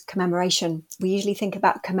as commemoration. We usually think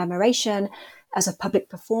about commemoration as a public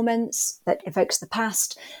performance that evokes the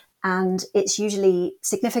past, and it's usually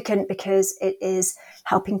significant because it is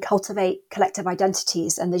helping cultivate collective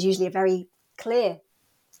identities, and there's usually a very clear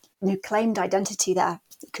claimed identity there.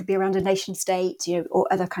 It could be around a nation state, or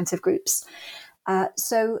other kinds of groups.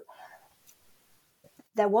 So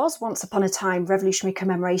there was once upon a time revolutionary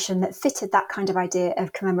commemoration that fitted that kind of idea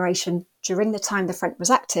of commemoration during the time the front was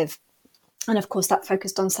active. And of course, that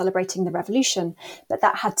focused on celebrating the revolution, but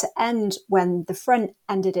that had to end when the front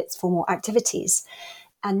ended its formal activities.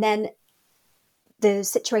 And then the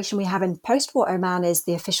situation we have in post-war Oman is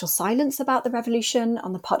the official silence about the revolution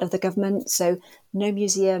on the part of the government. So no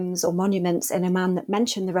museums or monuments in Oman that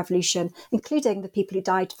mention the revolution, including the people who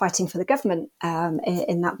died fighting for the government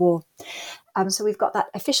in that war. So we've got that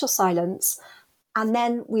official silence. And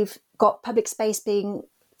then we've got public space being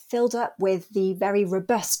filled up with the very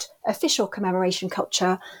robust official commemoration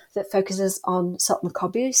culture that focuses on Sultan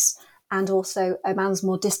Qaboos and also Oman's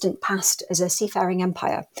more distant past as a seafaring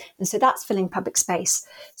empire. And so that's filling public space.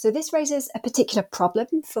 So this raises a particular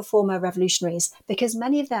problem for former revolutionaries because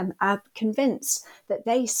many of them are convinced that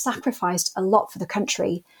they sacrificed a lot for the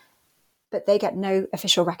country, but they get no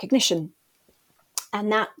official recognition.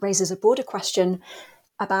 And that raises a broader question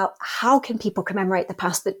about how can people commemorate the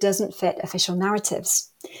past that doesn't fit official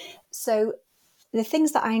narratives. So the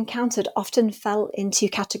things that I encountered often fell into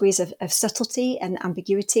categories of subtlety and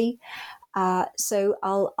ambiguity. So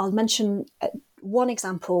I'll mention one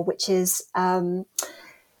example, which is the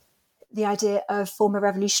idea of former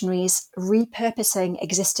revolutionaries repurposing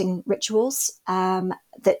existing rituals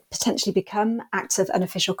that potentially become acts of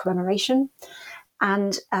unofficial commemoration.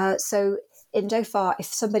 And so in Dhofar, if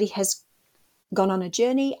somebody has gone on a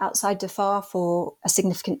journey outside Dhofar for a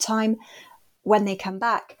significant time, when they come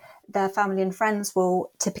back, their family and friends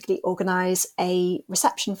will typically organise a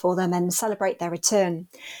reception for them and celebrate their return.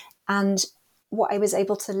 And what I was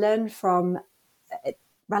able to learn from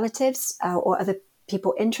relatives or other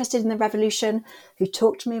people interested in the revolution who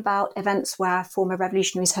talked to me about events where former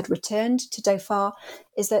revolutionaries had returned to Dhofar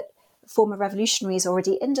is that former revolutionaries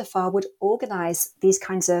already in Dhofar would organise these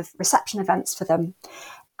kinds of reception events for them.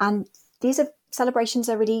 And these celebrations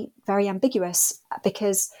are really very ambiguous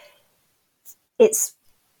because it's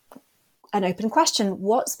an open question.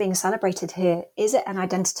 What's being celebrated here? Is it an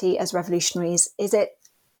identity as revolutionaries? Is it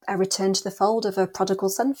a return to the fold of a prodigal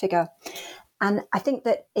son figure? And I think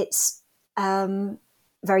that it's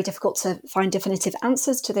very difficult to find definitive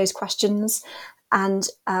answers to those questions. And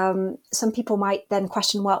some people might then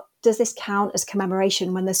question, well, does this count as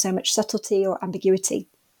commemoration when there's so much subtlety or ambiguity?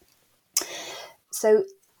 So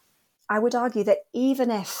I would argue that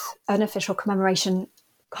even if unofficial commemoration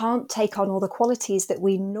can't take on all the qualities that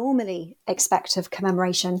we normally expect of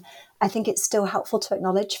commemoration, I think it's still helpful to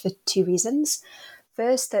acknowledge for two reasons.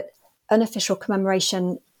 First, that unofficial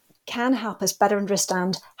commemoration can help us better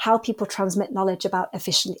understand how people transmit knowledge about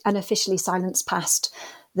unofficially silenced past,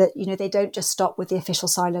 that, they don't just stop with the official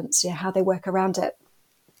silence, how they work around it.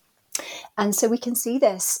 And so we can see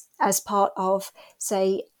this as part of,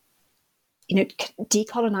 say,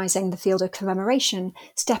 decolonizing the field of commemoration,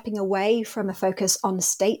 stepping away from a focus on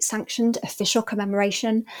state-sanctioned official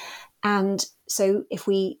commemoration. And so if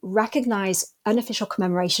we recognize unofficial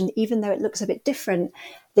commemoration, even though it looks a bit different,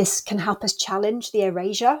 this can help us challenge the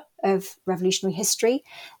erasure of revolutionary history,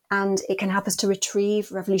 and it can help us to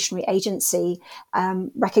retrieve revolutionary agency,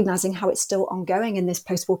 recognizing how it's still ongoing in this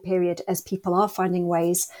post-war period as people are finding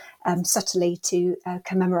ways subtly to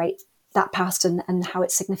commemorate that past and how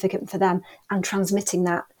it's significant for them, and transmitting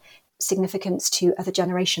that significance to other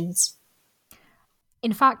generations.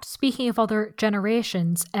 In fact, speaking of other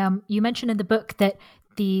generations, you mentioned in the book that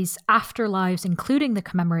these afterlives, including the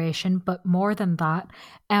commemoration, but more than that,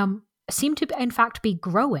 seem to, in fact, be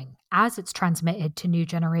growing as it's transmitted to new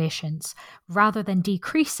generations, rather than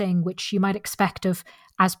decreasing, which you might expect of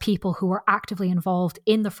as people who are actively involved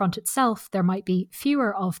in the front itself, there might be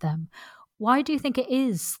fewer of them. Why do you think it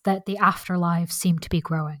is that the afterlives seem to be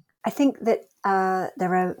growing? I think that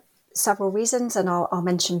there are several reasons, and I'll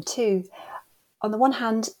mention two. On the one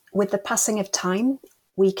hand, with the passing of time,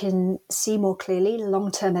 we can see more clearly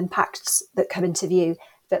long-term impacts that come into view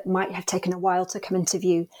that might have taken a while to come into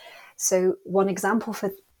view. So one example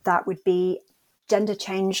for that would be gender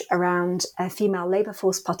change around female labour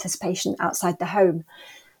force participation outside the home.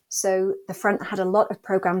 So the Front had a lot of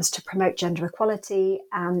programs to promote gender equality,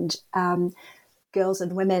 and girls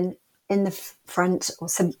and women in the Front, or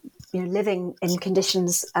some, living in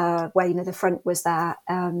conditions where the Front was their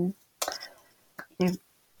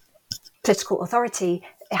political authority,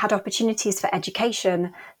 it had opportunities for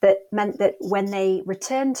education that meant that when they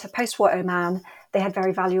returned to post-war Oman, they had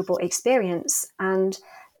very valuable experience, and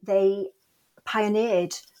they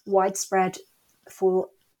pioneered widespread.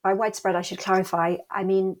 By widespread, I should clarify, I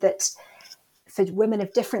mean that for women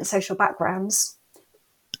of different social backgrounds,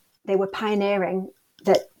 they were pioneering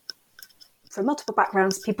that from multiple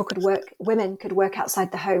backgrounds, women could work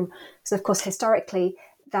outside the home. So, of course, historically,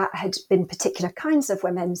 that had been particular kinds of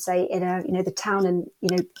women, say in the town and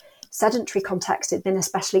sedentary context. It'd been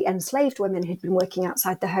especially enslaved women who'd been working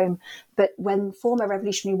outside the home. But when former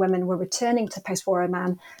revolutionary women were returning to post-war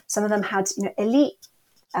Oman, some of them had elite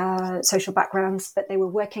social backgrounds, but they were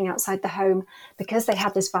working outside the home because they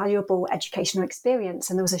had this valuable educational experience,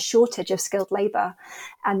 and there was a shortage of skilled labour.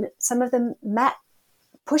 And some of them met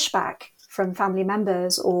pushback from family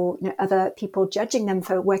members or other people judging them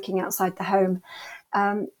for working outside the home.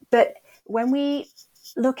 But when we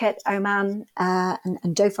look at Oman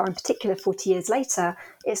and Dhofar in particular 40 years later,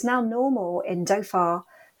 it's now normal in Dhofar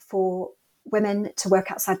for women to work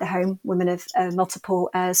outside the home, women of multiple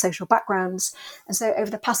social backgrounds. And so over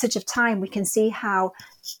the passage of time, we can see how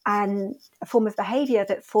a form of behaviour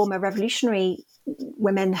that former revolutionary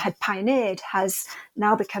women had pioneered has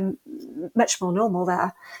now become much more normal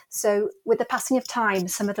there. So with the passing of time,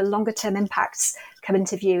 some of the longer term impacts come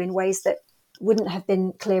into view in ways that wouldn't have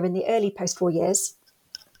been clear in the early post-war years.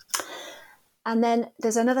 And then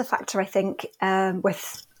there's another factor, I think,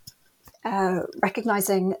 with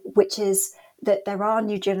recognising, which is that there are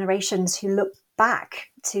new generations who look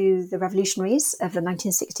back to the revolutionaries of the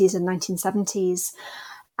 1960s and 1970s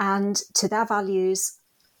and to their values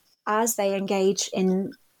as they engage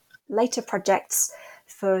in later projects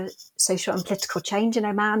for social and political change in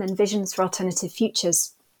Oman and visions for alternative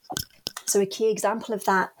futures. So a key example of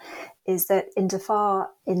that is that in Dhofar,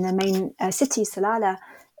 in the main city, Salalah,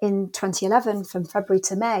 in 2011, from February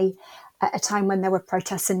to May, at a time when there were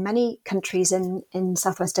protests in many countries in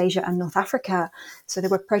Southwest Asia and North Africa. So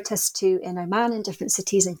there were protests too in Oman in different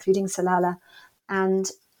cities, including Salalah. And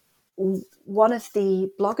one of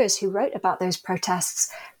the bloggers who wrote about those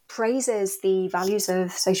protests praises the values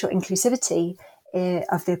of social inclusivity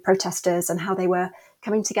of the protesters and how they were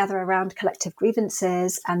coming together around collective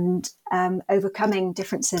grievances and overcoming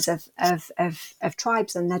differences of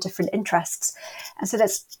tribes and their different interests. And so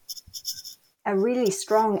that's a really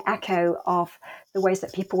strong echo of the ways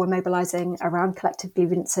that people were mobilizing around collective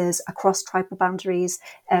grievances across tribal boundaries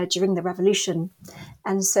during the revolution.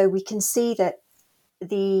 And so we can see that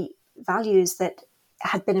the values that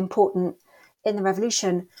had been important in the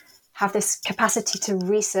revolution have this capacity to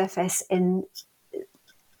resurface in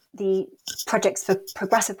the projects for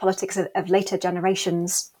progressive politics of later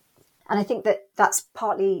generations. And I think that that's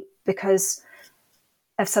partly because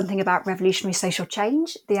of something about revolutionary social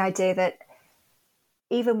change, the idea that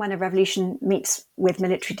even when a revolution meets with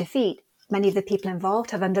military defeat, many of the people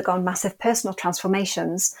involved have undergone massive personal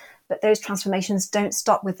transformations, but those transformations don't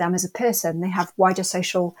stop with them as a person. They have wider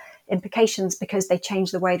social implications because they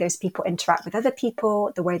change the way those people interact with other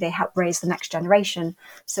people, the way they help raise the next generation.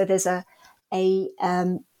 So there's a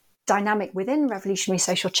dynamic within revolutionary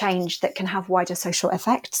social change that can have wider social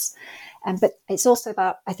effects. But it's also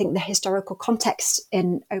about, I think, the historical context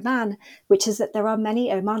in Oman, which is that there are many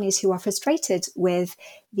Omanis who are frustrated with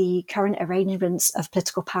the current arrangements of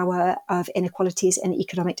political power, of inequalities in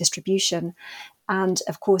economic distribution. And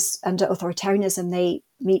of course, under authoritarianism, they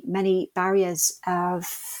meet many barriers of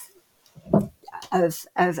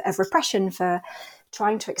repression for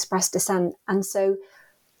trying to express dissent. And so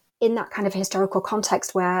in that kind of historical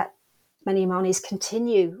context where many Omanis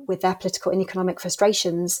continue with their political and economic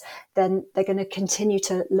frustrations, then they're going to continue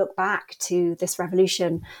to look back to this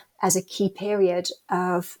revolution as a key period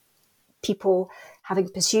of people having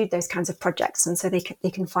pursued those kinds of projects. And so they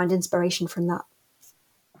can find inspiration from that.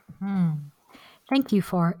 Thank you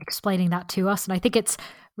for explaining that to us. And I think it's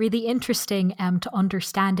really interesting to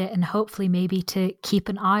understand it, and hopefully maybe to keep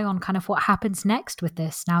an eye on kind of what happens next with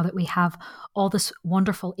this now that we have all this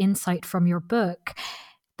wonderful insight from your book.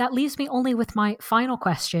 That leaves me only with my final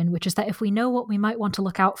question, which is that if we know what we might want to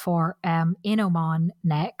look out for in Oman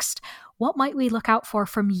next, what might we look out for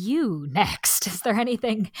from you next? Is there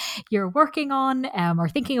anything you're working on or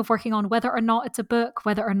thinking of working on, whether or not it's a book,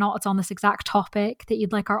 whether or not it's on this exact topic, that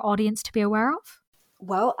you'd like our audience to be aware of?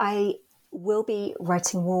 Well, I will be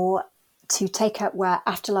writing more to take up where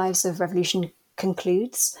Afterlives of Revolution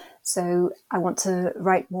concludes. So I want to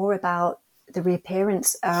write more about the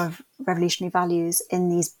reappearance of revolutionary values in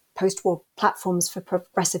these post-war platforms for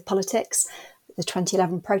progressive politics, the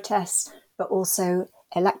 2011 protests, but also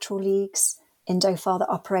electoral leagues in Dhofar that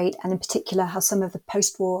operate, and in particular how some of the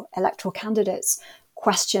post-war electoral candidates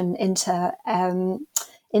question inter- and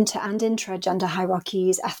intra-gender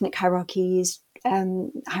hierarchies, ethnic hierarchies,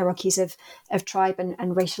 hierarchies of tribe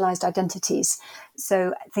and racialized identities.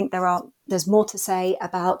 So I think there's more to say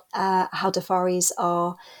about how Dhofaris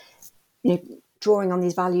are drawing on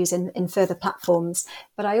these values in further platforms.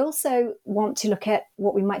 But I also want to look at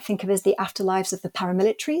what we might think of as the afterlives of the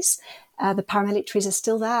paramilitaries. The paramilitaries are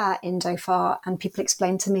still there in Dhofar, and people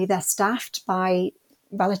explain to me they're staffed by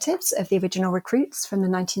relatives of the original recruits from the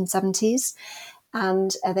 1970s.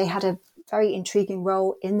 And they had a very intriguing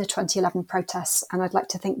role in the 2011 protests. And I'd like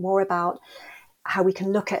to think more about how we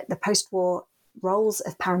can look at the post-war roles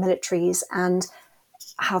of paramilitaries and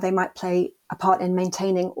how they might play a part in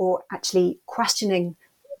maintaining or actually questioning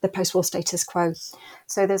the post-war status quo.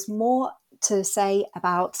 So there's more to say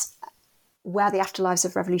about where the afterlives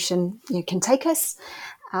of revolution can take us.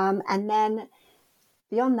 And then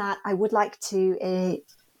beyond that, I would like to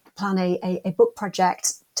plan a book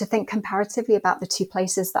project to think comparatively about the two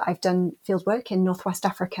places that I've done fieldwork in Northwest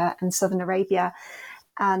Africa and Southern Arabia,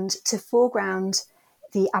 and to foreground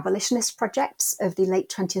the abolitionist projects of the late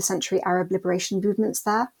 20th century Arab liberation movements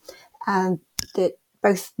there. That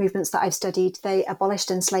both movements that I've studied, they abolished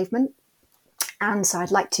enslavement. And so I'd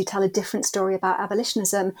like to tell a different story about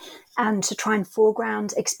abolitionism and to try and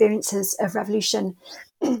foreground experiences of revolution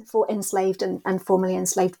for enslaved and formerly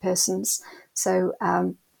enslaved persons. So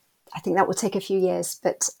I think that will take a few years,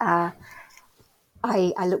 but I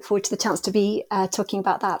look forward to the chance to be talking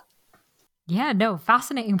about that. Yeah, no,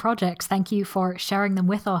 fascinating projects. Thank you for sharing them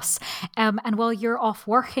with us. And while you're off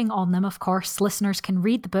working on them, of course, listeners can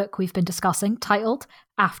read the book we've been discussing, titled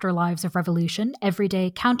Afterlives of Revolution,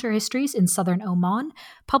 Everyday Counterhistories in Southern Oman,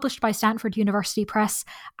 published by Stanford University Press.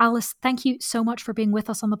 Alice, thank you so much for being with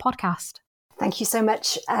us on the podcast. Thank you so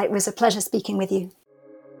much. It was a pleasure speaking with you.